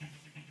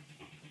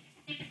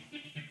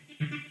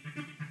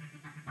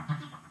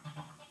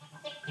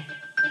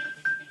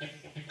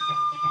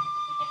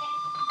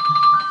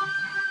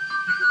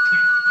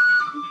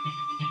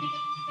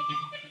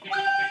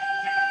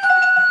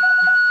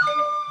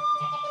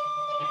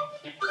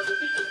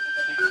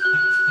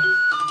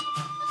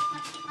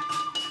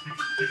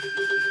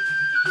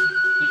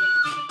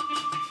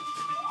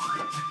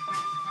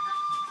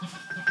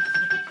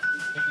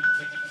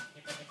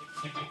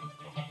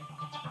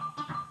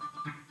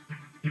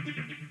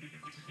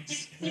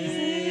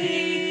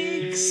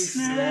Snake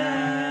snacks.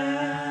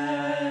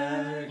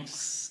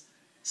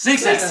 Snake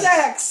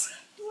snacks.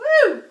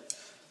 Woo!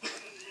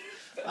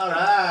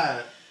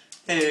 Alright.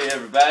 Hey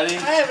everybody.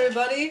 Hi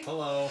everybody.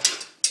 Hello.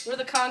 We're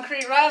the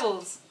Concrete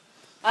Rivals.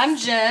 I'm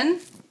Jen.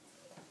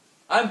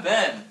 I'm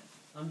Ben.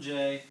 I'm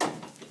Jay.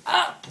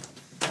 Ah!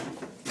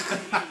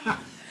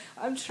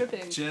 I'm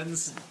tripping.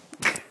 Jen's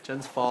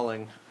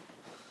falling.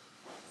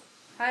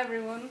 Hi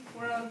everyone.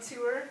 We're on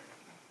tour.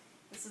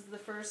 This is the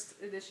first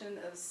edition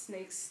of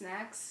Snake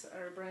Snacks,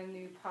 our brand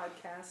new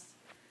podcast.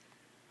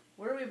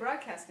 Where are we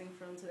broadcasting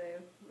from today?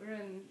 We're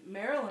in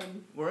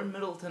Maryland. We're in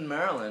Middletown,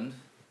 Maryland,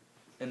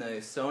 in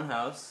a stone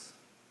house,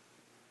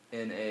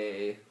 in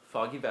a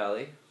foggy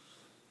valley.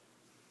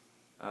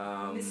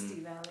 Misty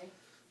Valley.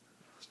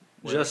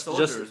 Where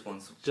soldiers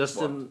once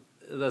walked.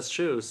 That's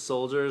true.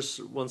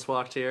 Soldiers once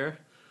walked here,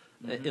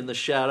 in the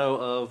shadow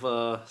of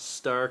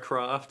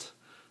Skycroft,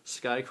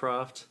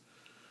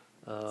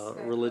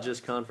 Religious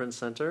Conference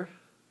Center.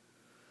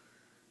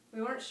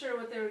 We weren't sure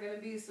what they were going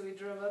to be, so we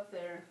drove up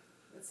there.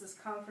 It's this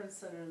conference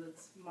center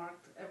that's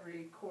marked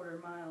every quarter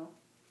mile.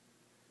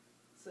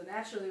 So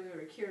naturally we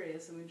were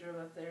curious and we drove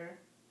up there.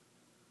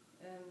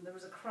 And there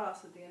was a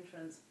cross at the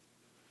entrance.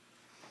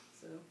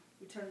 So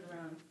we turned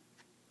around.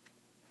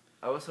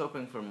 I was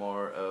hoping for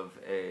more of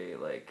a,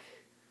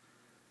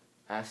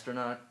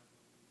 astronaut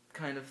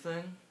kind of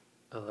thing.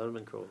 Oh, that would have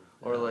been cool.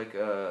 Or like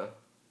a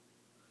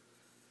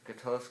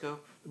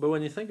telescope. But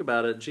when you think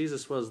about it,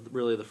 Jesus was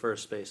really the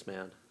first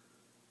spaceman.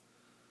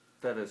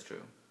 That is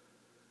true.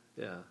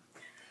 Yeah.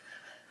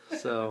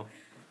 So,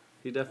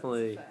 he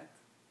definitely... That's a fact.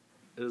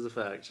 It is a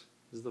fact.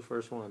 He's the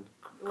first one.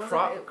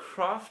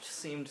 Croft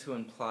seemed to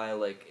imply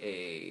like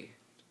a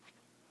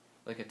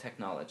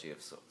technology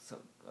of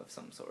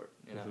some sort,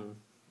 you know. Mm-hmm.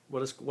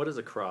 What is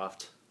a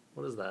croft?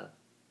 What is that?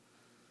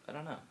 I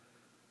don't know.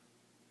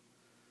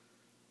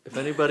 If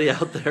anybody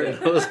out there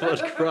knows what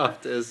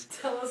croft is,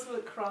 Tell us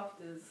what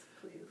croft is,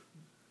 please.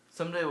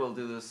 Someday we'll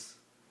do this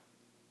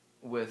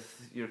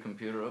with your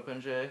computer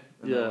open, Jay,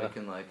 and Yeah. then we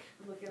can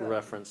Look it up.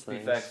 reference be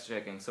things, fact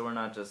checking, so we're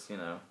not just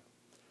BS.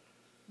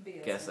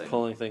 guessing.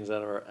 pulling things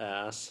out of our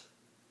ass.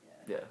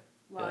 Yeah.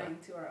 Lying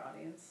to our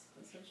audience,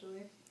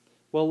 essentially.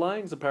 Well,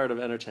 lying's a part of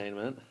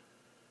entertainment.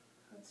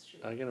 That's true.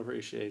 I can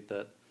appreciate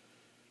that.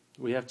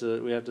 We have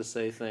to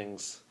say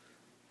things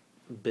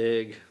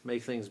big,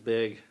 make things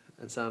big,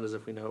 and sound as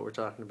if we know what we're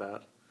talking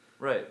about.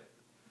 Right.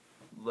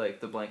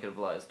 Like the Blanket of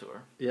Lies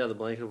tour. Yeah, the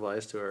Blanket of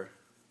Lies tour.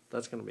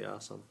 That's going to be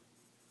awesome.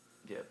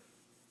 Yep.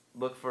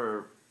 Look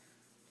for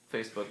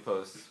Facebook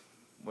posts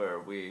where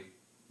we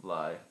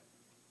lie.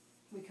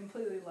 We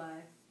completely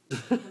lie.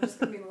 We're just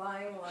going to be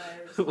lying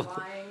liars,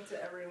 lying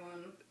to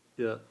everyone.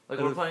 Yeah. Like,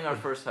 we're playing our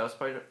first house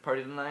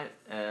party tonight,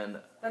 and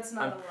That's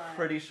not I'm a lie.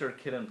 pretty sure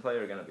Kid and Play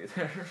are going to be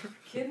there.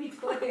 Kid and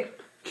Play.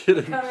 Kid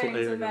We're and coming Play to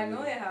are gonna be-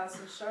 Magnolia House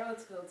in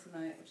Charlottesville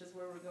tonight, which is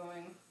where we're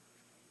going.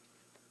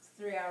 It's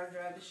a 3-hour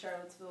drive to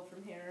Charlottesville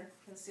from here.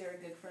 Can see our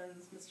good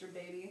friends, Mr.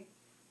 Baby,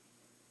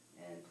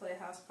 and play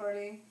a house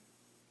party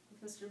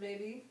with Mr.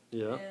 Baby.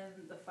 Yeah.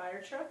 And the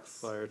Fire Trucks,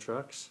 Fire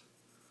trucks.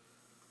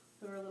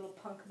 who are a little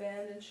punk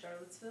band in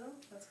Charlottesville.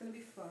 That's going to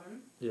be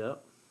fun. Yeah.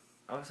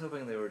 I was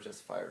hoping they were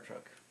just Fire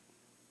Truck.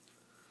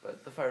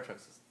 But the Fire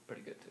Trucks is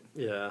pretty good, too.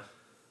 Yeah.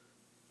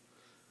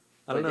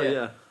 I don't But know, yeah.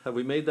 yeah. Have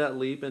we made that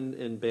leap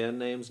in band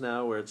names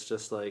now where it's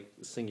just like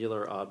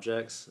singular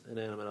objects,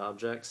 inanimate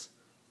objects?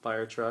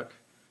 Fire truck,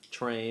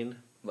 train,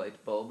 Light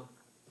Bulb.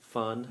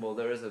 fun. Well,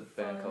 there is a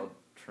band Fun. called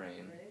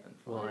Train. Right. And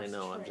Well, I There's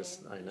know, Train,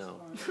 I there's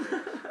know.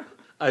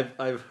 fun.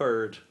 I've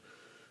heard.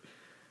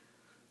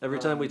 Every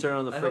time we turn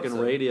on the I hope freaking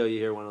so. radio, you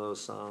hear one of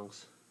those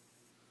songs.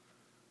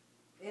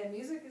 Yeah,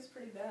 music is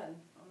pretty bad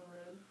on the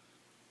road.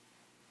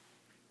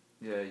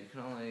 Yeah, you can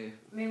only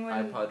I mean,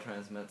 iPod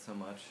transmit so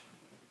much.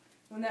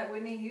 when that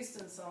Whitney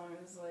Houston song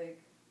is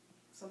like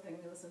something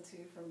we listen to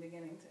from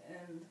beginning to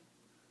end,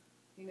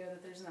 you know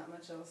that there's not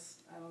much else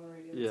out on the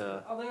radio.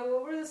 Yeah. Although,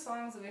 what were the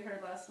songs that we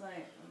heard last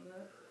night?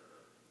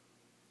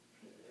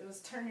 It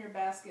was "Turn Your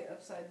Basket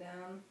Upside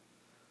Down."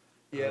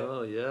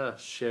 Oh, yeah.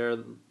 Share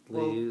the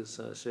leaves,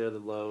 share the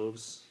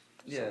loaves.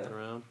 Yeah. Something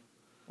around.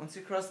 Once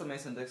you cross the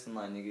Mason-Dixon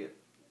line,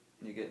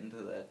 you get into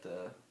that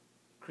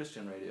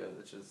Christian radio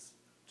that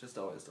just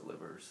always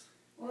delivers.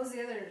 What was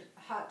the other?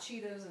 Hot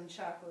Cheetos and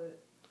Chocolate.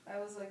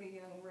 That was like a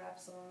young rap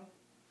song.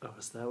 Oh,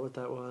 is that what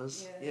that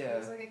was? Yeah. Yeah. It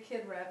was like a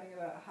kid rapping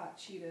about hot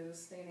Cheetos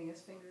staining his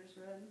fingers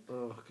red.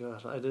 Oh,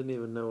 God. I didn't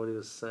even know what he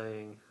was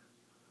saying.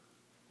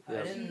 Hot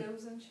Yeah.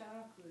 Cheetos and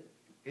chocolate.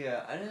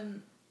 Yeah,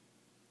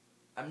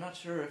 I'm not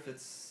sure if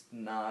it's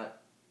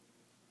not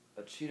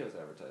a Cheetos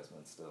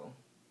advertisement still.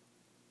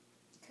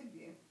 Could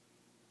be.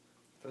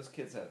 Those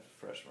kids have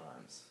fresh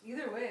rhymes.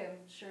 Either way,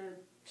 I'm sure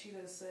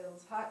Cheetos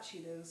sales, hot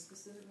Cheetos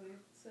specifically,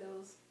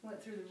 sales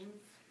went through the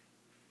roof.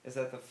 Is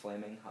that the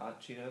flaming hot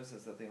Cheetos?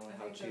 Is that the only I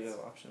hot think Cheeto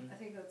that's- option? I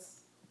think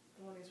that's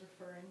the one he's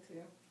referring to.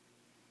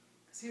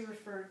 Because he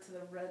referred to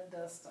the red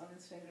dust on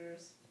his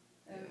fingers.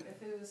 And Yeah.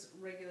 if it was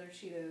regular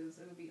Cheetos,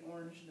 it would be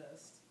orange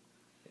dust.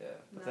 Yeah,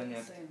 but Not then the you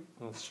have same.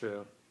 That's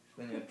true.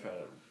 to try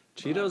to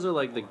Cheetos are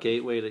like the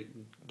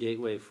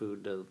gateway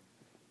food to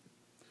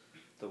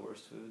The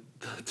worst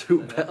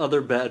food.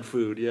 other bad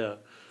food. Yeah.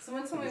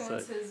 Someone told me It's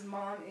once like- his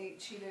mom ate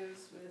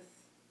Cheetos with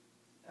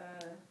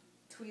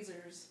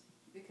tweezers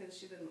because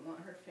she didn't want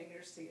her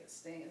fingers to get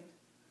stained,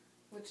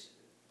 which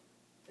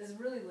is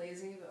really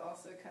lazy but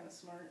also kind of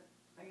smart,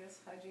 I guess,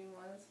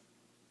 hygiene-wise.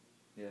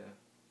 Yeah.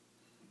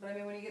 But I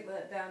mean, when you get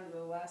let down to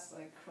the last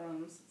like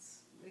crumbs,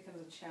 it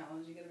becomes a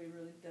challenge. You got to be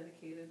really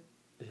dedicated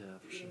Yeah, to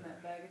for eating sure.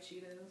 that bag of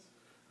Cheetos.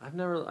 I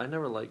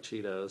never liked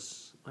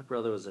Cheetos. My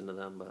brother was into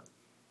them, but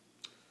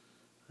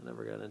I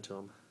never got into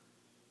them.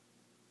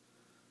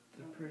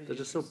 They're pretty. They're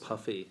just so interesting.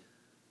 puffy,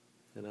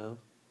 you know.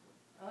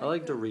 I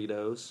like the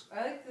Doritos.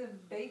 I like the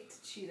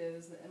baked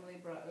Cheetos that Emily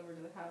brought over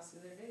to the house the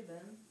other day.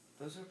 Then,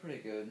 Those are pretty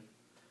good.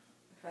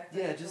 in fact, I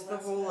Yeah, ate just the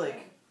last whole, one.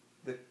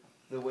 like,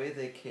 the way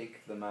they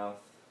cake the mouth,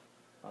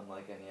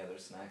 unlike any other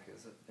snack,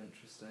 is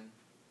interesting.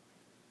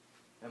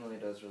 Emily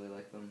does really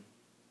like them.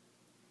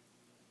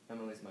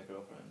 Emily's my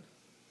girlfriend.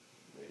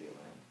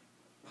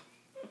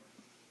 Radioland.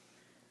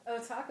 Oh,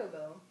 Taco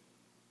Bell.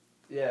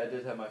 Yeah, I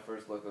did have my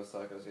first Locos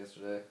Tacos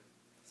yesterday.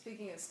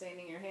 Speaking of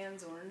staining your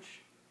hands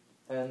orange,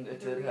 And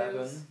it did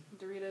happen.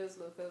 Doritos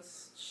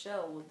Locos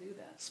Shell will do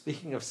that.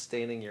 Speaking of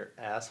staining your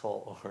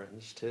asshole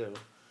orange too.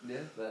 Yeah,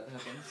 that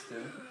happens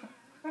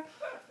too.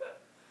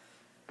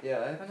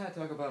 Yeah, I haven't had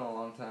Taco Bell in a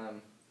long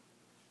time.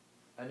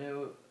 I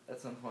knew at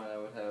some point I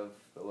would have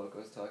the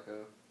Locos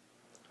Taco.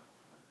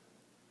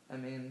 I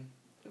mean,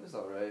 it was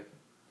alright.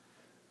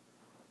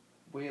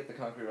 We at the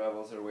Concrete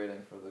Rivals are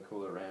waiting for the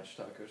Cooler Ranch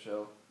Taco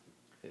Shell,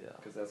 Yeah.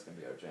 because that's going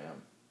to be our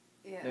jam.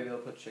 Yeah. Maybe they'll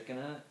put chicken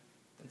in it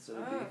instead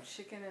of Oh, beef.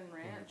 chicken and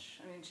ranch.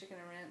 I mean, chicken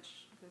and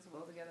ranch goes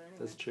well together anyway.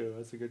 That's true.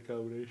 That's a good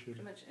combination.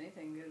 Pretty much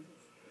anything good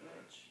with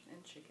ranch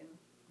and chicken.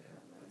 Yeah,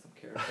 put some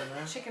carrots in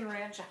there. Chicken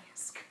ranch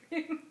ice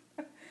cream.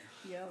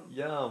 Yum.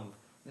 Yum.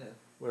 Yeah.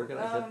 We're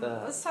gonna hit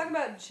that. Let's talk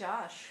about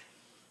Josh.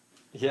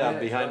 Yeah, Yeah,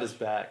 behind Josh. his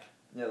back.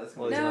 Yeah, that's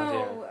Well, going he's to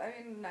not No,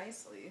 I mean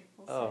nicely.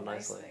 We'll Oh, say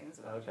nicely. nice things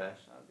about Okay. Josh,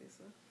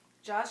 obviously.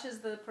 Josh is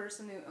the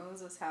person who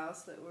owns this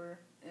house that we're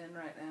in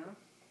right now.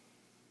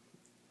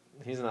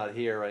 He's not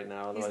here right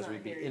now, He's otherwise not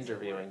we'd be here, he's at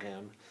interviewing work.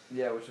 him.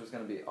 Yeah, which was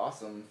going to be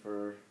awesome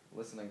for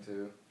listening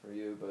to for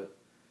you, but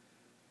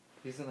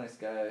he's a nice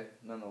guy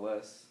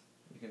nonetheless.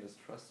 You can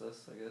just trust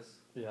us, I guess.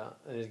 Yeah,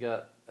 and he's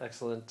got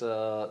excellent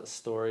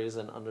stories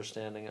and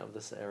understanding of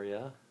this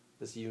area,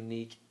 this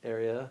unique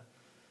area,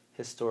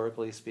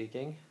 historically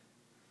speaking.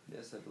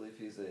 Yes, I believe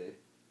he's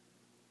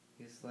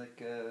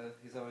like,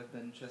 he's always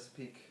been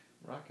Chesapeake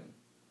rockin'.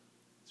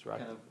 It's Rock,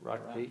 Kind of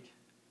Rock around. Peak.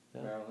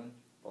 Yeah, Maryland,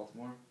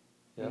 Baltimore.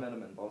 Yeah. We met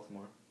him in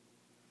Baltimore.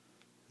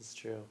 it's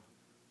true.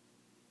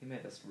 He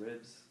made us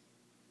ribs.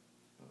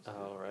 That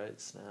was Oh, right,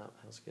 snap.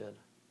 That was good. good.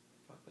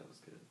 Fuck, that was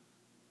good.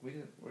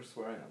 We're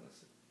swearing on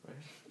this,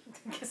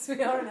 right? I guess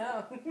we are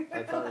now.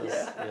 I thought it was,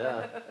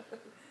 yeah.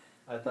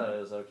 I thought it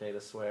was okay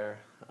to swear.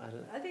 I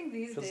didn't. I think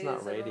these It's days not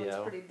everyone's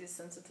radio. pretty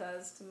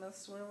desensitized to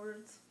most swear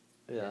words.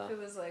 Yeah. If it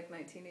was like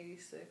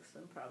 1986,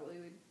 then probably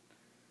we'd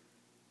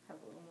have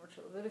a little more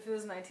trouble. But if it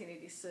was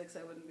 1986,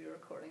 I wouldn't be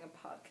recording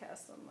a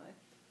podcast on my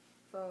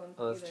phone.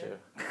 Oh, that's either.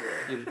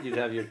 true. You'd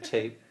have your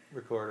tape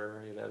recorder.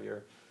 Or you'd have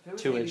your. If it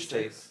was 2-inch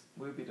 86,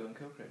 we would be doing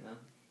coke right now.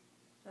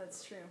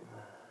 That's true.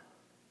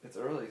 It's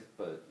early,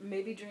 but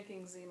Maybe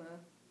drinking Zima.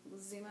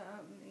 Was Zima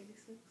out in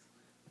 '86?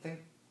 I think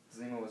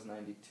Zima was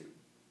 92.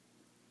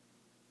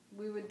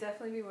 We would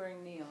definitely be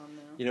wearing neon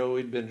now. You know,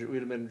 we'd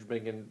have been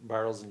drinking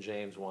Bartles and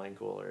James wine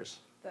coolers.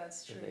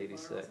 That's true. in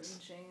 86. Bartles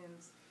and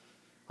James.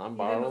 I'm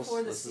Even Bartles. before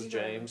the This is Seagram.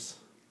 James.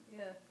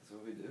 Yeah, That's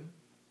what we do.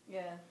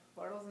 yeah.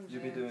 Bartles and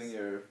You'd James. be doing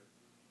your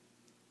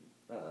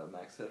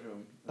Max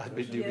Headroom. I'd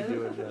be impression. Yeah.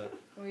 doing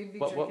And we'd be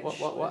What- drinking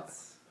what?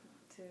 Schlitz,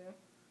 too.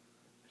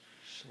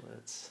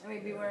 Schlitz. And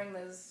we'd be Yeah. wearing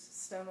those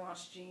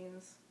stonewashed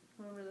jeans.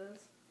 Remember those?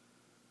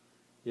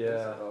 Yeah.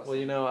 Those are Well,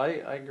 you know,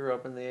 I grew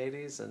up in the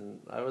 80s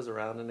and I was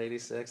around in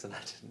 86 and I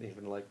didn't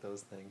even like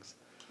those things.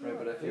 Right,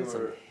 but if It you was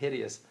were some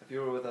hideous.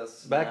 with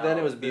us Back then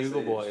now it was at this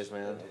Bugle age, Boys,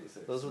 man. in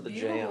 86. Those were the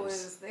Bugle jams.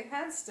 Boys. They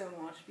had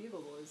stonewashed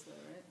Bugle Boys, though,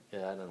 right?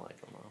 Yeah, I didn't like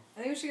them all.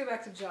 I think we should go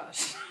back to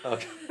Josh.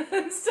 Okay.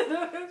 Instead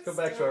of Let's go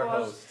back to our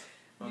stonewashed host.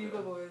 Bugle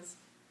Okay. Boys.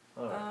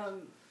 All right.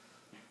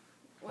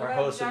 What Our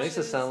about host. It makes us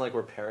Josh's- sound like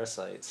we're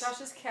parasites.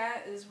 Josh's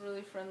cat is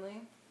really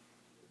friendly.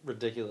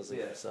 Ridiculously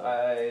Yeah, so.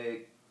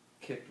 I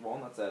kicked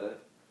walnuts at it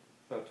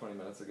about 20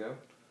 minutes ago.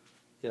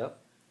 Yep.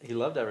 He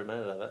loved every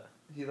minute of it.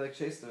 He like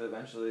chased it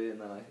eventually, and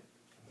then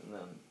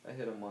I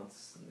hit him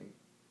once, and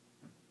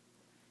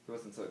he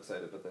wasn't so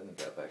excited, but then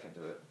he got back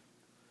into it.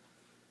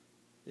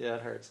 Yeah,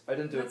 it hurts. I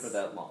didn't do it for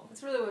That's- that long.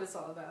 That's really what it's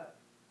all about.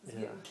 Is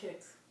Yeah. getting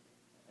kicked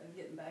and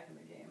getting back in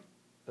the game.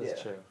 That's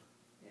Yeah. true.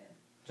 Yeah.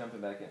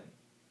 Jumping back in.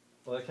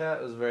 Well, the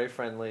cat was very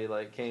friendly,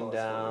 like came Close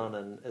down,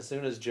 and as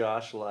soon as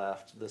Josh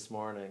left this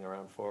morning,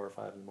 around 4 or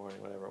 5 in the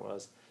morning, whatever it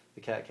was,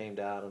 the cat came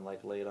down and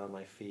like laid on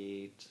my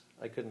feet.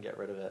 I couldn't get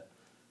rid of it,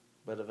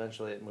 but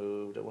eventually it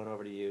moved. It went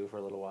over to you for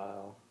a little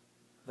while.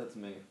 That's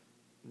me.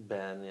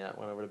 Ben, yeah, it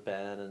went over to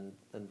Ben, and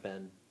then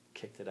Ben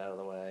kicked it out of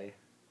the way.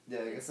 Yeah,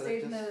 I It guess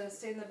stayed I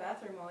just... in the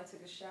bathroom while I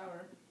took a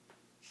shower.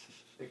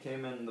 It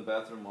came in the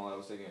bathroom while I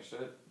was taking a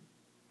shit.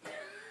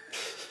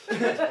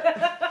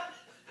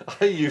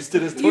 I used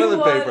it as You toilet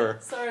would. paper.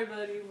 Sorry,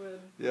 buddy. Would.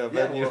 Yeah,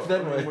 Ben, well,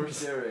 Ben we're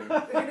wins. sharing.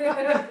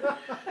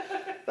 That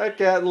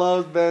cat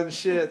loves Ben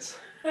shits.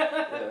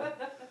 Yeah.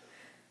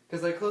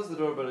 Because I closed the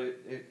door, but I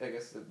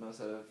guess it knows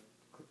how to,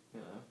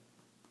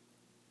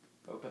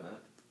 open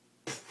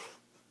it.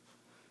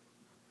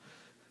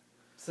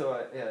 So I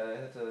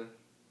had to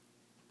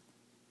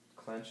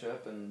clench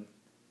up and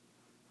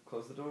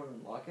close the door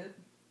and lock it.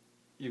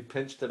 You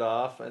pinched it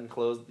off and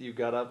closed. You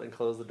got up and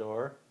closed the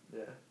door.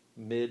 Yeah.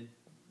 Mid.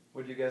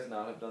 Would you guys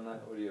not have done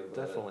that? Would you have let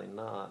it? Definitely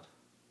not.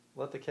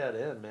 Let the cat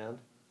in, man.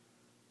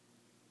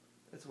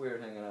 It's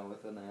weird hanging out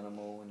with an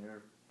animal when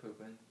you're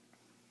pooping.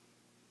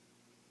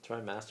 Try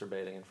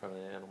masturbating in front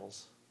of the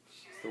animals.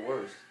 It's the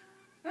worst.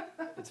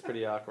 It's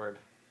pretty awkward.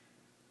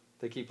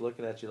 They keep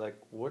looking at you like,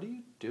 "What are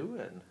you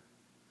doing?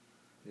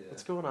 Yeah.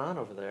 What's going on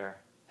over there?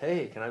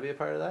 Hey, can I be a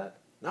part of that?"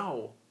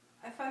 No.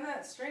 I find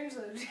that strange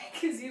though,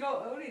 because you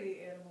don't own any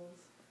animals.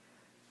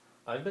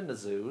 I've been to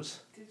zoos.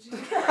 Did you?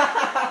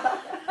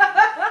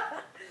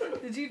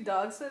 Did you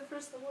dog sit for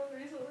someone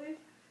recently?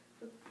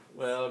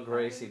 Well,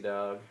 Gracie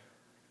dog.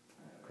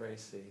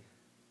 Gracie.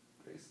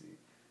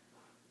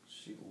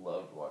 She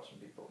loved watching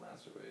people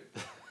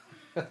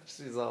masturbate.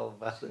 She's all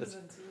about She was it.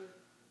 into it.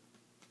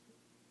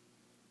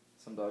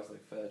 Some dogs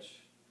like fetch.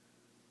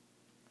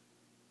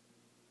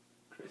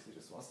 Gracie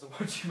just wants to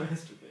watch you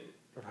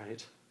masturbate.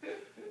 Right.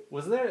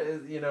 Was there,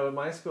 in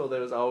my school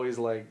there was always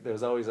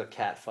a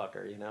cat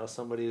fucker,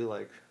 somebody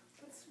like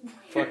That's weird.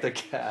 fucked a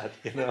cat,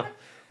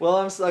 Well,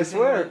 I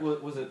swear.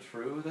 Was it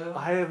true though?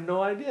 I have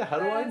no idea. How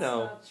do I That's know?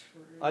 not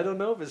true. I don't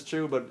know if it's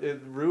true, but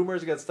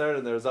rumors got started.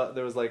 And there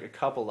was like a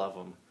couple of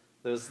them.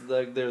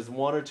 There's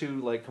one or two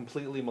like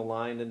completely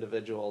maligned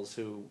individuals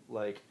who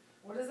like.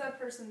 What is that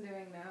person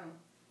doing now?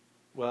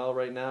 Well,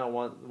 right now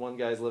one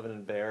guy's living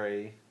in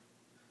Barrie.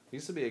 He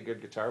used to be a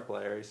good guitar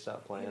player. He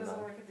stopped He playing doesn't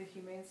now. work at the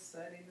Humane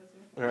Society, does he?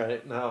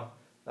 Right? No.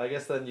 I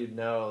guess then you'd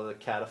know the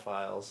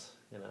cataphiles.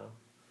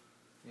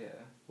 Yeah.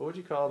 What would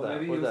you call Well, that?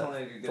 maybe he What was that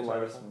only a good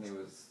philarmos- guitarist when he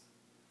was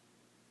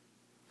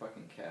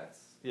fucking cats.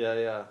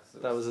 Yeah. So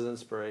That was his He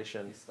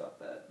inspiration. stopped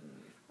that. And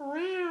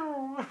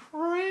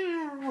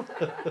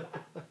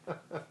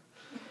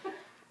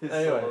his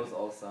Anyway. solos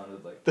all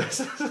sounded like This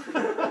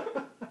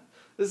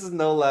is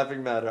no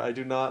laughing matter. I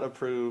do not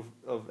approve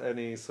of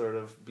any sort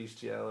of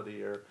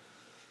bestiality or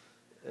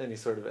any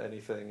sort of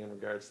anything in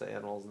regards to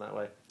animals in that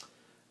way.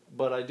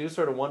 But I do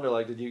sort of wonder,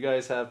 like, did you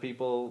guys have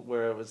people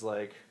where it was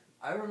like...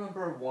 I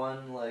remember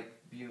one, like,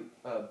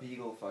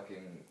 beagle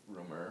fucking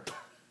rumor.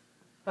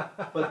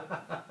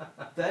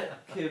 But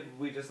that kid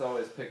we just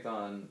always picked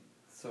on,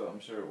 so I'm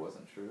sure it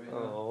wasn't true,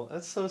 Oh,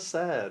 that's so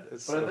sad.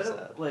 It's But I so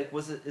bet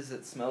sad. is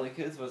it Smelly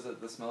Kids? Was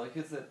it the Smelly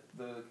Kids that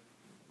the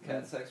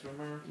cat sex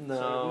rumor?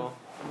 No,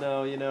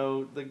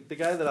 the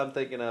guy that I'm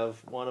thinking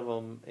of, one of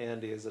them,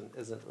 Andy, was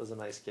a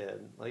nice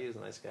kid. Like, he was a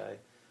nice guy.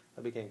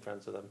 I became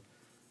friends with him.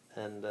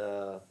 And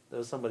there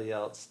was somebody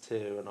else,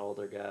 too, an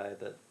older guy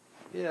that,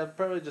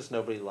 probably just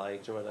nobody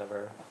liked or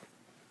whatever.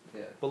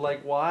 Yeah. But,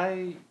 like,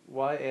 why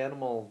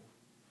animal...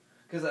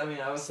 Because, I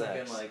was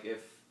sex? thinking, like,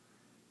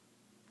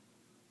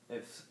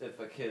 if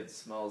a kid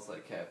smells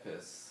like cat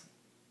piss,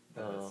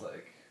 then it's,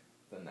 like,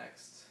 the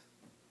next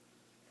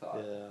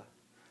thought. Yeah.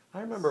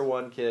 I remember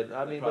one kid,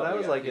 but I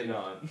was like in...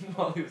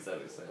 while he was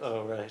having sex.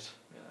 Oh, right.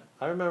 Yeah.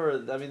 I remember,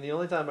 the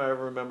only time I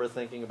ever remember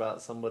thinking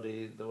about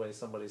somebody, the way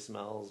somebody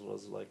smells,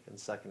 was like in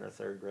 2nd or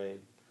 3rd grade.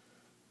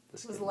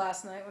 This was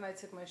last night when I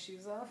took my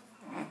shoes off.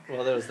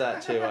 Well, there was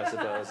that too, I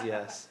suppose,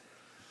 yes.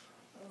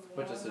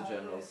 But just a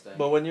general stink.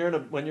 But when you're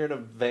in a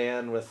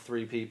van with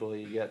 3 people,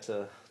 you get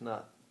to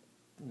not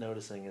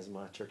noticing as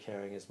much or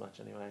caring as much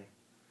anyway.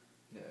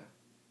 Yeah.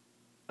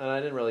 And I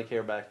didn't really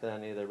care back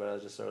then either, but I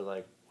was just sort of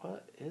like,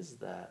 what is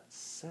that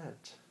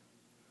scent?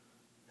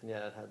 And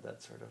yeah, it had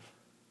that sort of,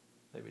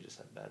 maybe just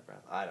had bad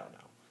breath. I don't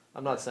know.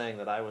 I'm not saying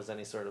that I was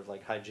any sort of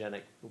like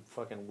hygienic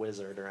fucking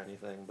wizard or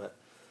anything, but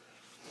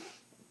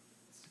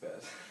It's too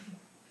bad.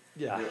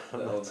 yeah.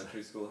 The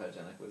elementary school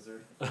hygienic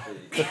wizard.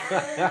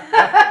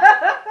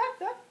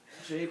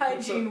 Jay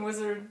Hygiene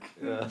wizard.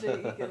 Yeah.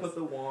 put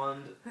the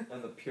wand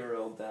and the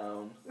Purell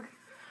down.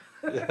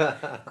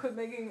 Yeah. Quit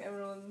making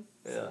everyone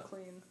so Yeah.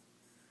 clean.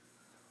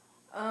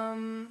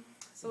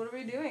 So what are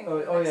we doing? Oh,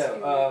 for the oh next yeah.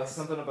 few weeks?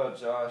 Something about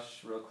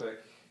Josh, real quick.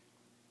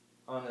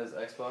 On his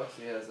Xbox,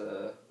 he has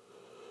a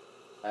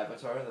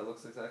avatar that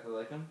looks exactly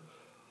like him.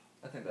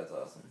 I think that's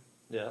awesome.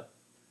 Yeah.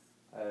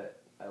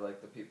 I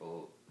like the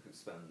people who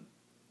spend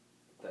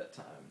that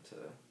time to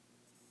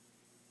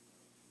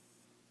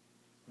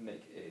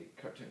make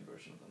a cartoon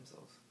version of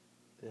themselves.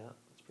 Yeah,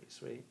 that's pretty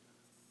sweet.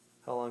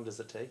 How long does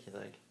it take, you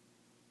think?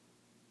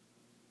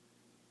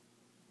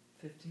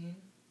 15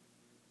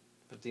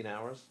 15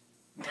 hours?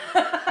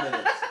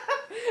 minutes.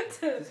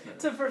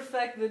 to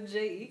perfect the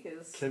Jay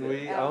Ekas Can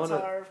we- I avatar,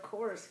 wanna- of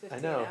course, 15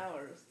 I know.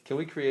 hours. Can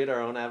we create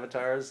our own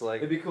avatars? Like,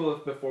 It'd be cool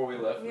if before we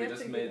left We we have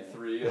just to made get-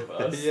 3 of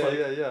us.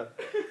 yeah.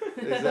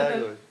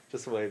 Exactly.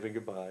 Just waving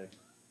goodbye.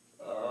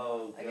 Oh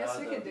Oh, I guess God,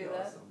 we that'd could do be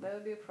that. awesome. That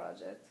would be a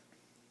project.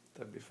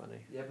 That'd be funny.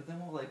 Yeah, but then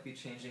we'll like be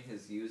changing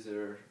his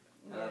user,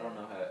 and I don't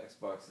know how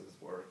Xboxes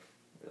work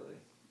really.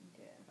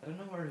 Yeah. I don't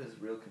know where his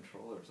real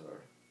controllers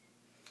are.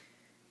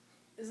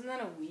 Isn't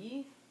that a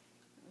Wii?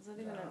 Is that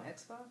even No. an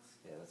Xbox?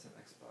 Yeah, that's an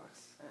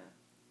Xbox. Oh.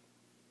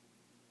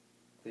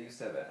 They used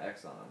to have an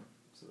X on them,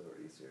 so they were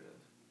easier to.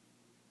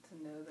 To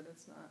know that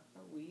it's not a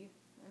Wii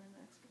and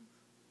an Xbox.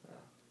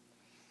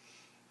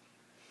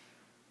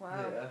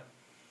 Wow.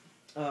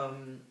 Yeah.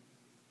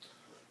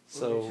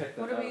 So,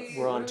 What are we?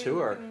 We're on what are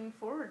tour. We looking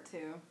forward to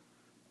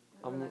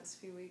in the next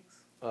few weeks.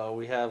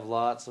 we have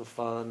lots of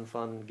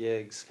fun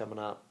gigs coming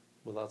up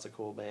with lots of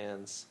cool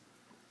bands.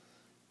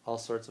 All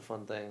sorts of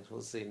fun things.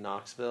 We'll see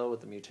Knoxville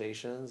with the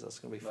Mutations. That's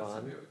going to be That's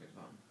fun. gonna be wicked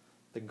fun.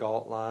 The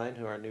Galt Line,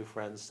 who are new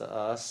friends to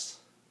us.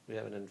 We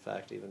haven't, in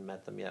fact, even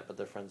met them yet, but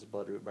they're friends of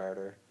Bloodroot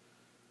Barter.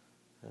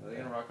 Are they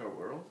gonna rock our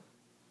world?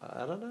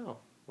 I don't know.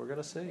 We're going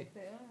to see.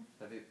 Yeah.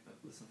 Have you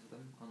listened to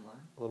them online?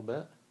 A little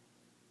bit.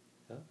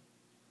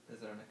 Is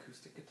there an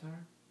acoustic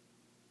guitar?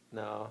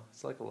 No,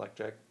 it's like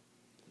electric.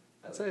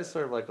 I I'd say it's that.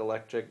 sort of like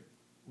electric,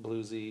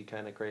 bluesy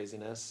kind of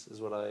craziness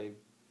is what I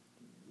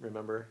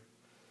remember.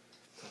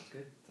 Sounds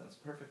good. Sounds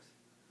perfect.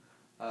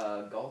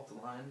 Galt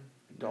line.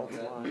 Galt You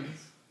know what that line. means?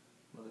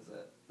 What is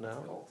that? No.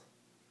 What's Galt?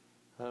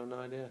 I have no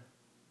idea.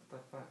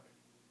 What the fuck?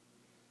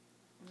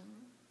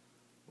 Mm-hmm.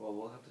 Well,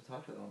 we'll have to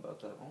talk to them about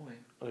that, won't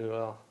we? We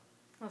will.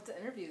 We'll have to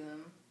interview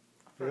them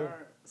for Yeah.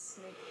 our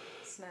Snake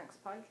Snacks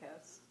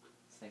podcast.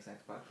 Snake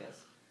Snacks podcast.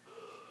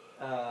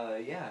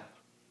 Yeah.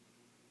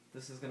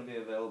 This is gonna be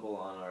available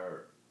on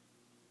our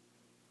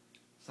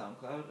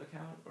SoundCloud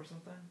account or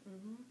something.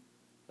 Mm-hmm.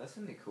 That's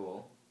gonna be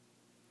cool.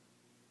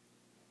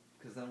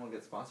 Cause then we'll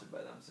get sponsored by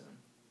them soon.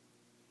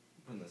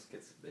 When this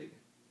gets big,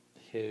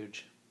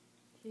 Huge.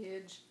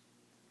 Huge.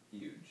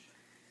 huge.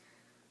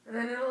 And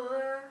then it'll,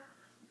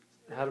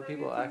 How do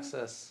people we can,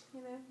 access?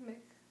 you know, make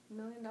 $1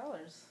 million.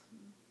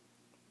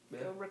 Yeah.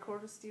 Go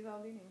record with Steve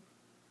Albini.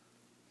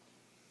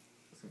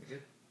 That's gonna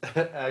be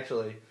good.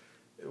 Actually,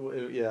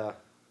 yeah.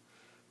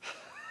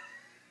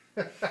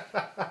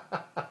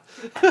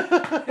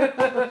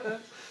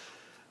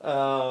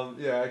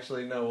 Yeah,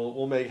 actually, no.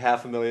 We'll make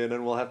 $500,000,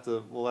 and we'll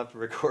have to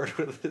record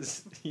with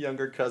his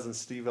younger cousin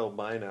Steve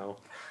Albino.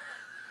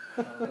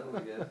 That'll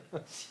be good.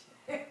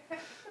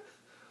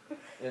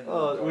 In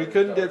Oh, the we dark,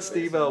 couldn't dark get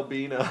Steve basement.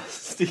 Albino,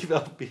 Steve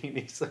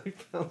Albini, so we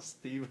found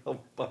Steve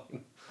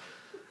Albino.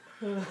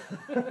 That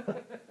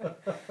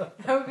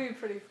would be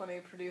pretty funny.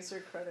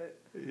 Producer credit.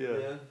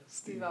 Yeah.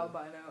 Steve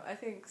Albino. I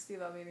think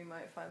Steve Albini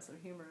might find some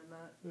humor in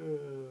that.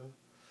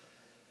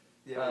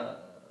 Yeah.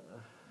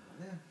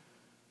 Yeah.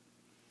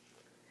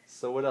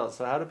 So what else?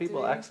 So how do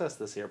people Do we- access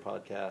this here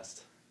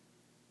podcast?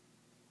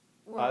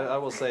 Well, I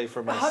will say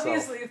for myself.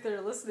 obviously, if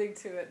they're listening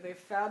to it, they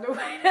found a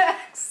way to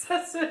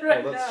access it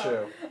right Oh, that's now.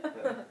 true. Yeah.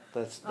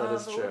 That is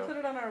But true. we'll put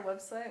it on our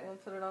website and we'll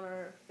put it on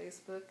our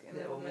Facebook and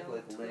Yeah, it'll we'll be make on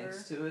like Twitter.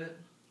 links to it.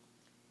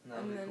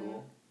 That'll And be then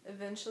cool.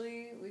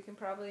 eventually we can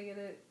probably get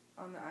it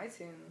on the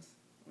iTunes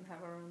and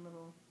have our own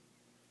little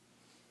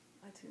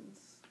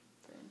iTunes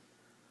thing.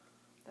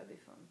 That'd be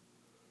fun.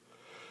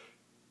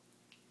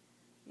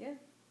 Yeah.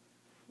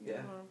 You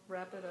Yeah. wanna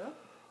wrap it up?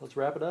 Let's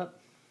wrap it up.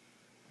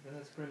 Yeah,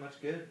 that's pretty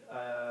much good.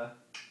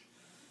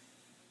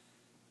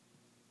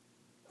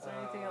 Is there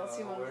anything else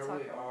you wanted to where talk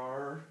we about?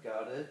 are,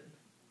 got it.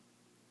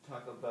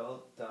 Taco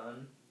Bell,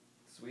 done.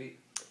 Sweet.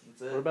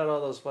 That's it. What about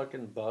all those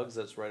fucking bugs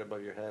that's right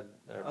above your head?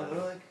 There, Oh, man?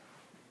 they're like.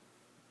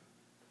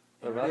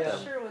 What I'm about not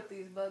them? sure what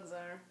these bugs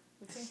are.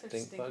 We think they're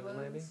Stink stink bugs, bugs.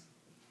 maybe?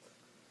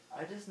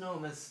 I just know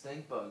them as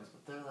stink bugs,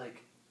 but they're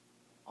like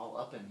all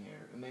up in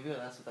here. Maybe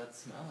that's what that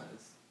smell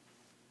is.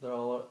 They're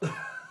all.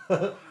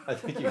 I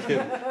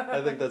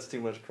think that's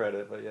too much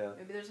credit, but yeah.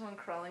 Maybe there's one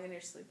crawling in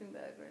your sleeping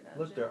bag right now.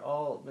 Look, Jim. they're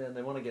all man.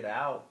 They want to get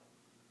out.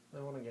 They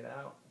want to get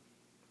out.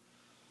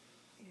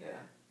 Yeah.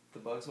 The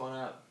bugs want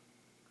out.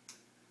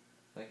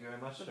 Thank you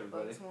very much, The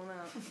everybody. bugs won't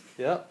out.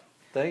 Yep.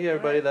 Thank you,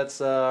 everybody. Alright. That's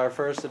our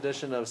first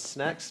edition of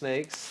Snack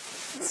Snakes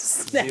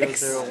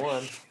Snacks.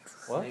 001.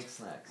 What? Snake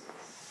snacks.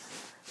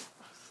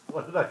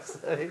 What did I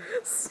say?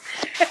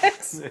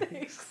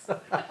 Snakes.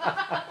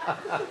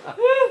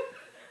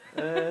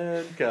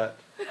 And cut.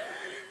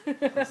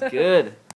 That's good.